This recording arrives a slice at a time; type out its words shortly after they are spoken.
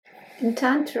In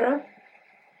Tantra,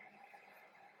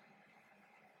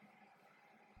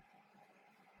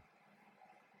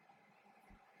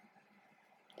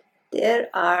 there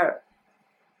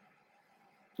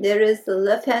is the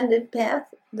left-handed path,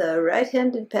 the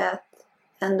right-handed path,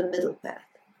 and the middle path.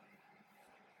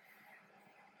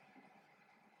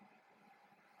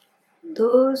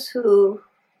 Those who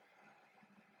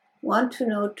want to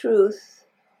know truth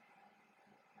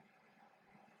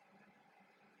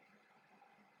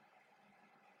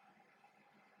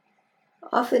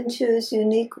often choose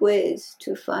unique ways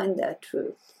to find that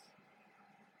truth.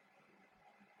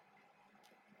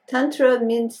 Tantra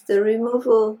means the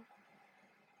removal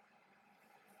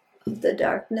of the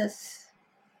darkness.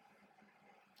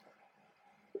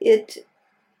 It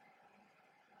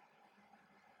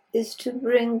is to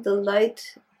bring the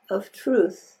light of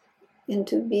truth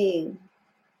into being.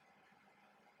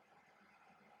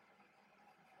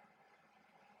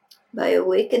 By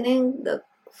awakening the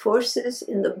forces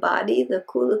in the body, the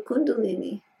Kula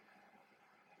Kundalini,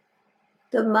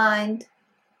 the mind,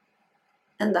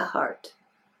 and the heart.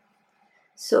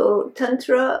 So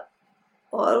Tantra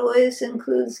always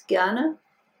includes jnana,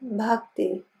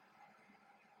 bhakti,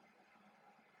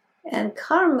 and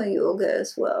karma yoga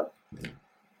as well,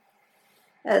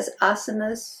 as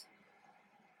asanas,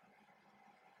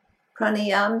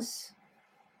 pranayams,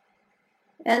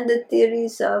 and the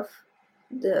theories of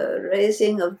the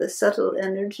raising of the subtle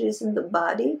energies in the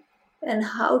body and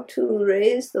how to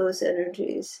raise those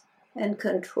energies and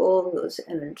control those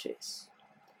energies.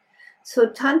 So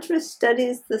Tantra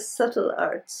studies the subtle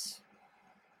arts,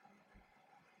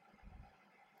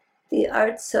 the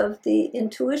arts of the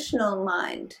intuitional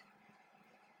mind,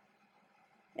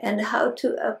 and how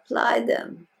to apply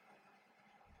them.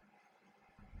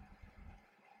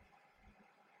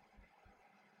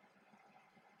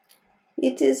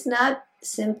 It is not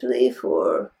simply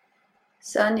for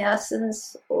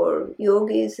sannyasins or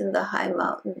yogis in the high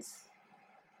mountains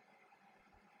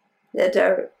that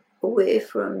are away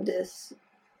from this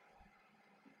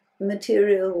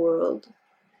material world.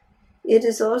 It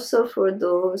is also for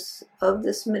those of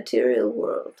this material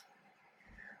world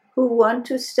who want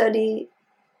to study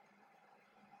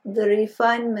the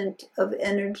refinement of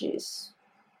energies,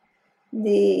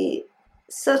 the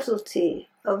subtlety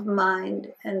of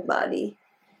mind and body,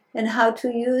 and how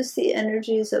to use the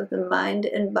energies of the mind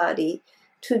and body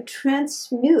to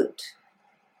transmute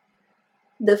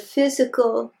the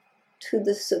physical to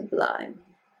the sublime.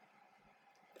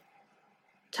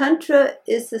 Tantra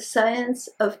is the science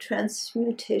of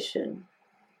transmutation.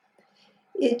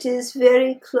 It is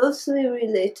very closely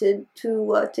related to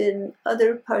what in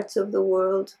other parts of the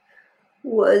world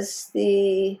was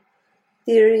the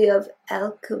theory of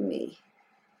alchemy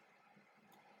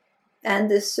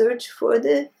and the search for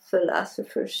the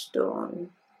philosopher's stone.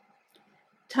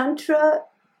 Tantra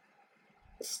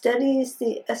studies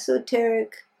the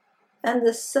esoteric and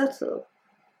the subtle,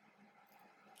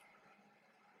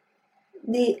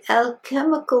 the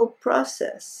alchemical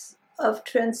process of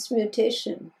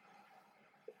transmutation.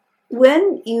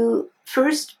 When you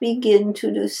first begin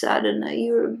to do sadhana,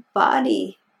 your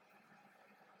body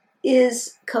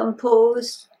is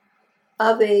composed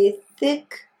of a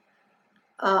thick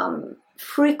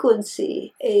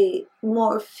frequency, a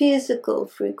more physical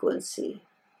frequency.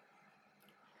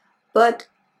 But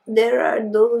there are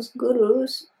those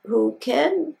gurus who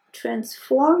can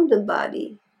transform the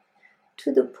body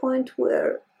to the point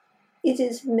where it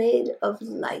is made of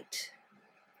light.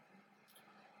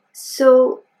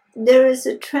 So there is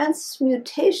a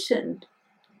transmutation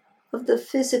of the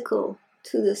physical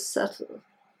to the subtle.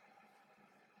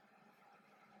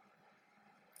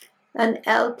 An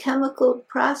alchemical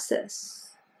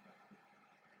process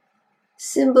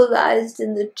symbolized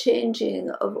in the changing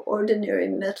of ordinary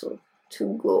metal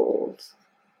to gold.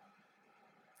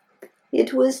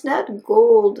 It was not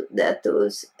gold that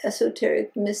those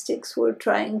esoteric mystics were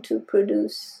trying to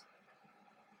produce,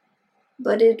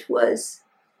 but it was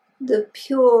the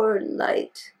pure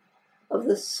light of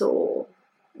the soul,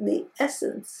 the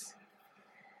essence.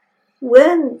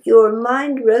 When your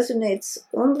mind resonates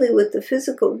only with the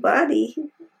physical body,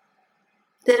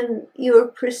 then your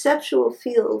perceptual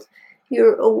field,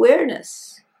 your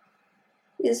awareness,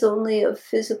 is only of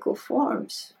physical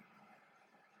forms.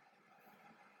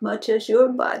 Much as your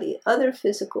body, other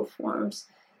physical forms,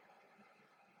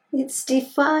 it's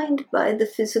defined by the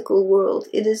physical world.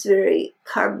 It is very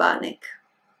carbonic.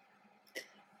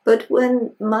 But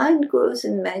when mind grows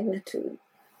in magnitude,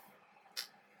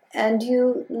 and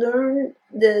you learn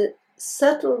the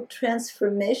subtle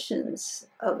transformations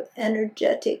of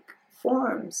energetic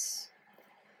forms,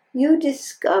 you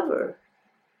discover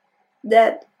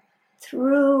that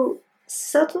through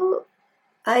subtle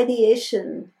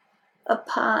ideation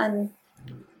upon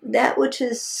that which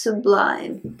is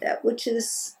sublime, that which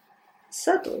is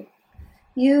subtle,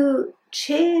 you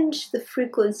change the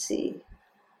frequency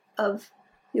of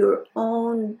your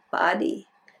own body.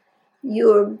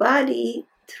 Your body,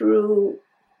 through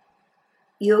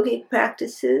yogic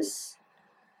practices,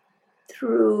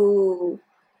 through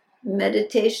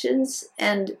meditations,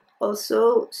 and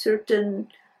also certain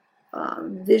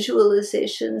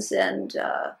visualizations and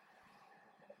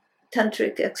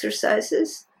tantric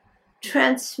exercises,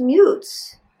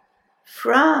 transmutes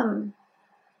from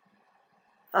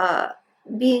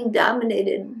being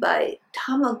dominated by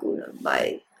tamaguna,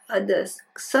 by the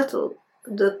subtle,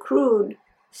 the crude,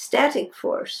 static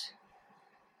force,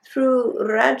 through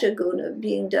rajaguna,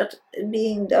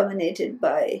 being dominated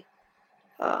by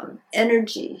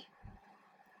energy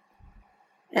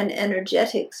and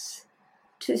energetics,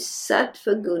 to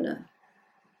sattva guna,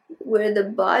 where the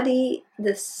body,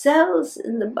 the cells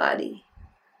in the body,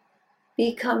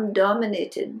 become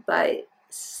dominated by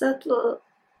subtle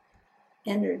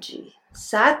energy,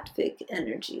 sattvic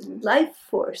energy, life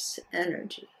force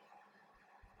energy.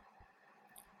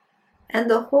 And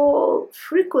the whole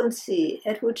frequency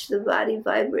at which the body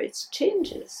vibrates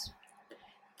changes.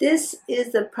 This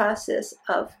is the process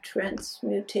of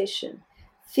transmutation,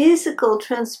 physical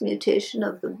transmutation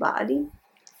of the body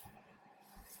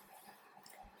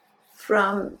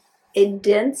from a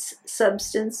dense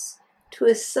substance to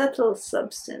a subtle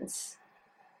substance,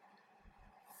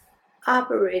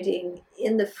 operating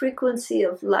in the frequency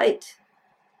of light,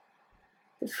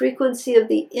 the frequency of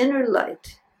the inner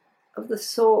light of the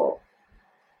soul,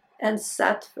 and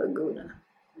sattva guna,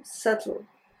 subtle,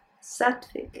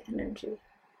 sattvic energy.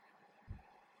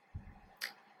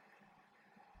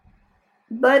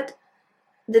 But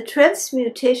the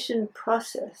transmutation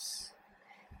process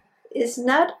is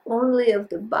not only of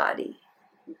the body,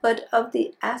 but of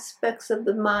the aspects of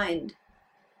the mind.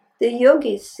 The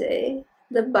yogis say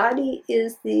the body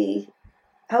is the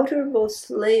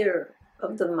outermost layer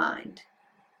of the mind.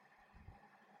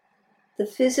 The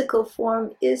physical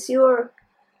form is your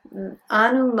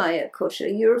anumaya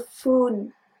kosha, your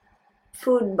food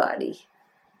body.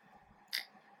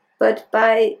 But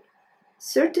by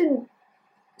certain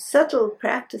subtle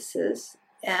practices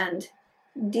and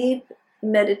deep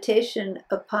meditation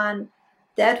upon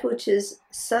that which is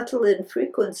subtle in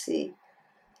frequency,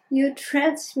 you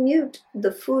transmute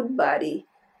the food body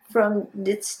from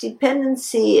its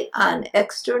dependency on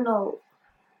external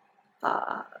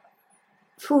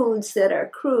foods that are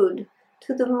crude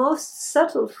to the most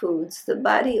subtle foods. The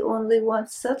body only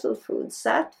wants subtle foods,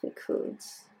 sattvic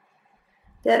foods,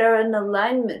 that are in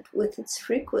alignment with its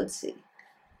frequency.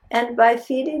 And by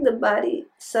feeding the body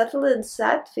subtle and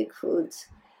sattvic foods,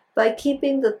 by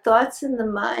keeping the thoughts in the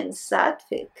mind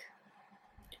sattvic,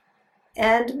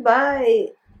 and by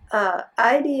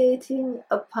ideating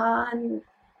upon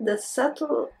the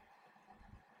subtle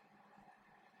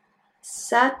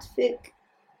sattvic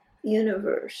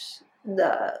universe,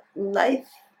 the life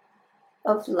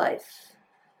of life,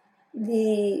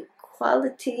 the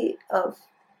quality of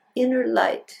inner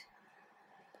light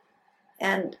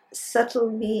and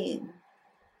subtle being,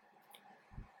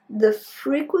 the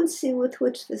frequency with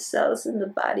which the cells in the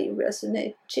body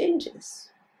resonate changes.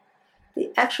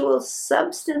 The actual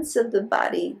substance of the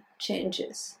body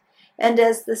changes. And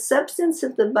as the substance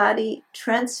of the body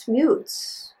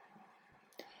transmutes,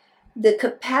 the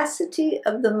capacity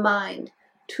of the mind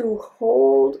to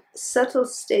hold subtle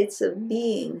states of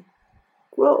being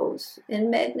grows in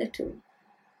magnitude.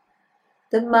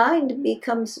 The mind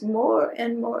becomes more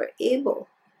and more able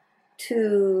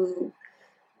to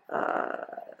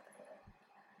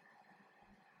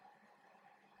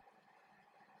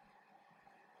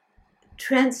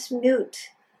transmute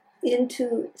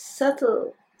into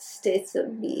subtle states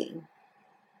of being.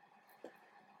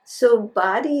 So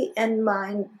body and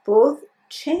mind both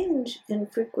change in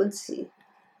frequency,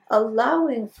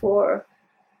 allowing for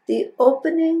the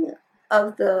opening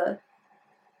of the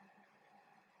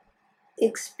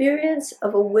experience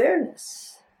of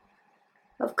awareness,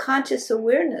 of conscious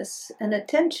awareness and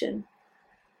attention,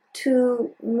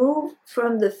 to move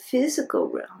from the physical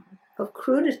realm of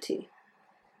crudity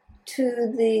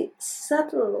to the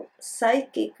subtle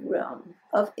psychic realm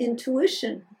of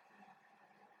intuition,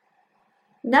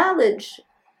 knowledge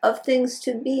of things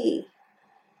to be,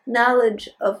 knowledge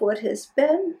of what has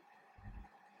been,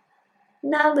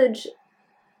 knowledge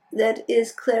that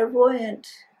is clairvoyant,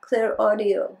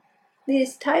 clairaudio.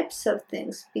 These types of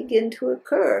things begin to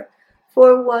occur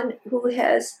for one who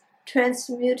has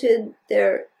transmuted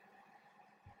their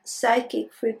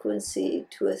psychic frequency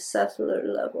to a subtler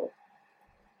level.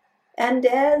 And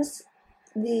as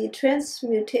the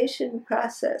transmutation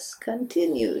process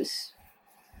continues,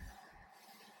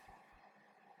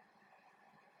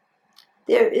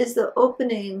 there is the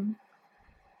opening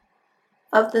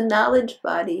of the knowledge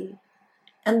body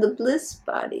and the bliss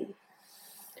body.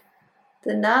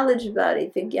 The knowledge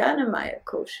body, the Jnanamaya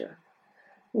kosha,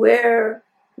 where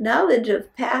knowledge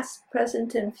of past,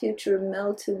 present, and future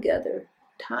meld together.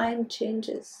 Time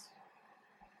changes.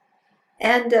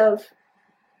 And of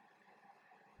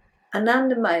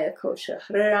Anandamaya kosha,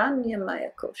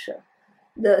 Hiranyamaya kosha,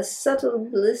 the subtle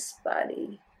bliss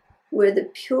body, where the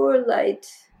pure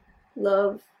light,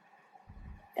 love,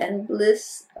 and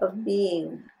bliss of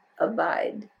being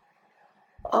abide.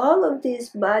 All of these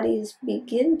bodies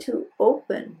begin to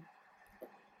open,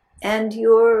 and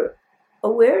your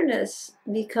awareness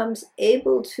becomes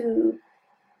able to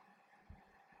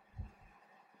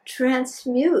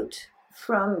transmute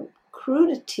from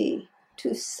crudity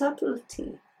to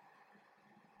subtlety.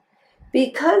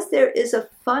 Because there is a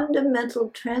fundamental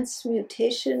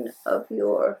transmutation of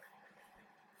your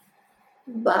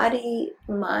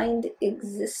body-mind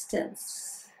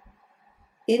existence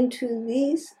into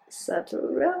these subtle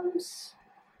realms.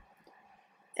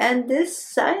 And this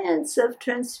science of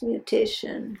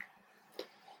transmutation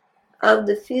of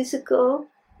the physical,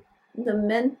 the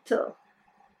mental,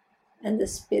 and the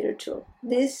spiritual,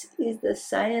 this is the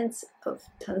science of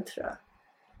Tantra.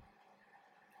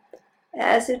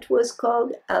 As it was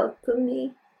called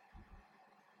alchemy,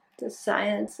 the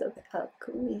science of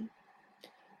alchemy,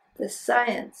 the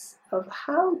science of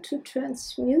how to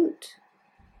transmute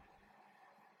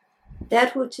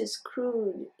that which is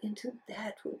crude into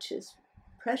that which is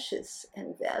precious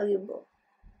and valuable.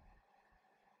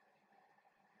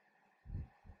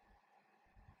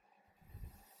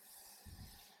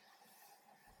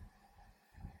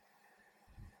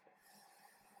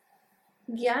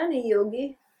 Jnana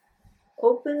Yogi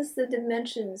opens the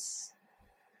dimensions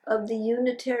of the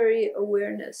unitary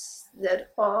awareness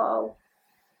that all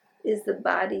is the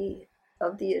body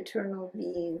of the eternal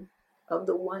being, of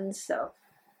the one self.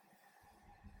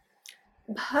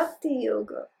 Bhakti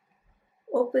Yoga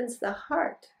opens the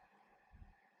heart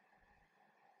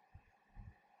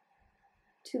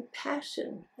to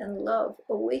passion and love,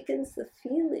 awakens the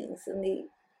feelings and the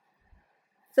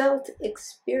felt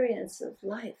experience of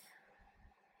life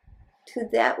to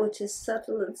that which is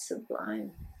subtle and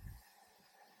sublime.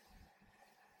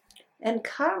 And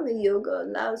Karma Yoga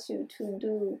allows you to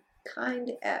do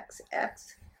kind acts,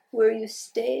 acts where you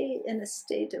stay in a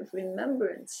state of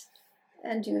remembrance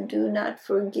and you do not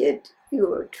forget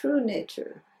your true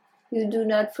nature. You do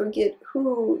not forget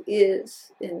who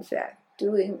is, in fact,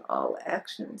 doing all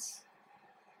actions.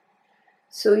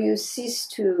 So you cease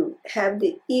to have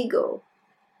the ego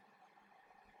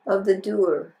of the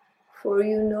doer, for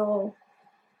you know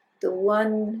the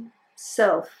one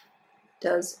self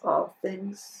does all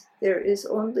things. There is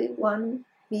only one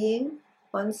being,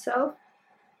 one self.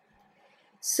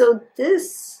 So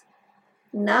this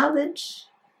knowledge,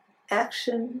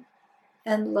 action,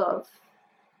 and love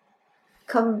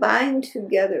combine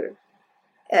together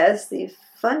as the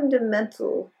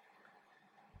fundamental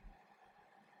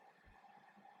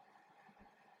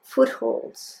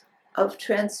footholds of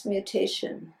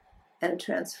transmutation and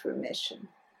transformation.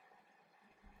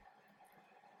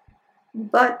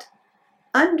 But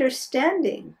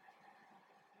understanding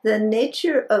the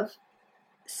nature of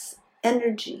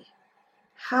energy,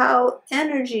 how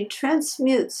energy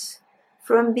transmutes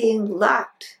from being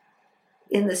locked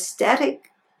in the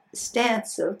static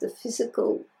stance of the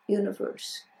physical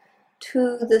universe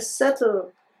to the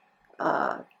subtle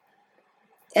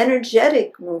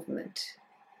energetic movement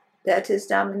that is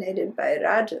dominated by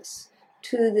Rajas,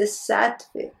 to the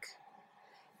sattvic,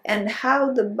 and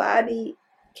how the body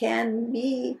can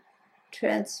be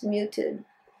transmuted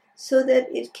so that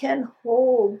it can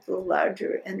hold the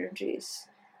larger energies,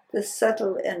 the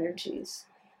subtle energies,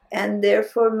 and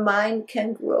therefore mind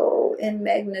can grow in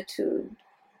magnitude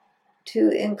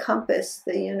to encompass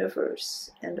the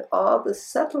universe and all the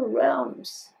subtle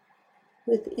realms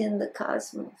within the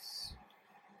cosmos.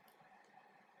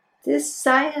 This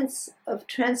science of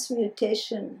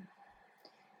transmutation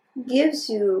gives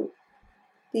you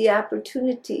the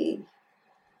opportunity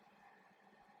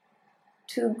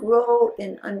to grow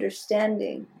in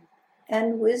understanding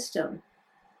and wisdom.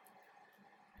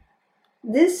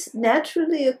 This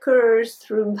naturally occurs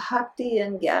through bhakti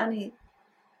and jnani.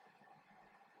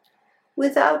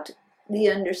 Without the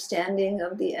understanding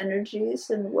of the energies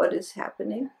and what is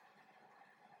happening,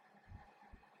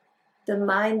 the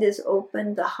mind is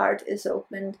opened, the heart is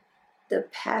opened, the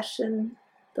passion,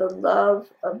 the love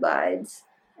abides,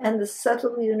 and the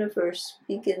subtle universe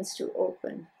begins to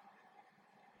open.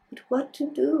 But what to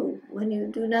do when you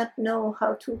do not know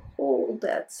how to hold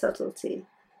that subtlety?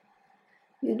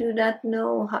 You do not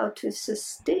know how to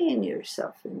sustain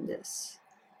yourself in this.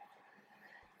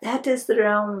 That is the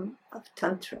realm of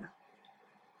Tantra.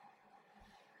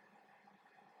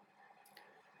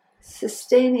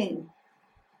 Sustaining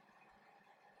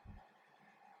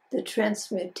the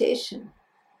transmutation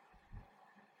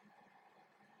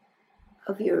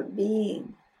of your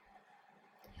being,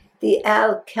 the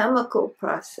alchemical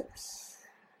process,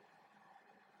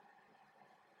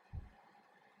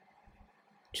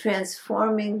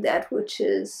 transforming that which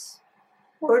is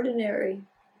ordinary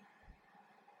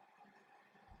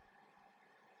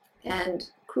and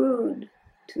crude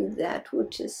to that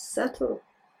which is subtle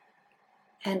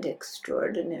and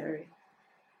extraordinary.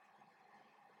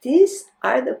 These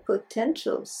are the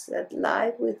potentials that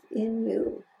lie within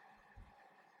you.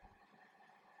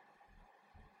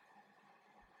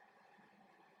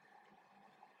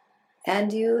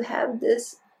 And you have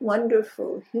this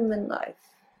wonderful human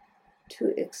life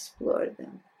to explore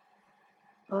them.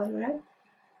 All right?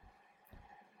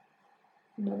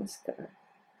 Namaskar.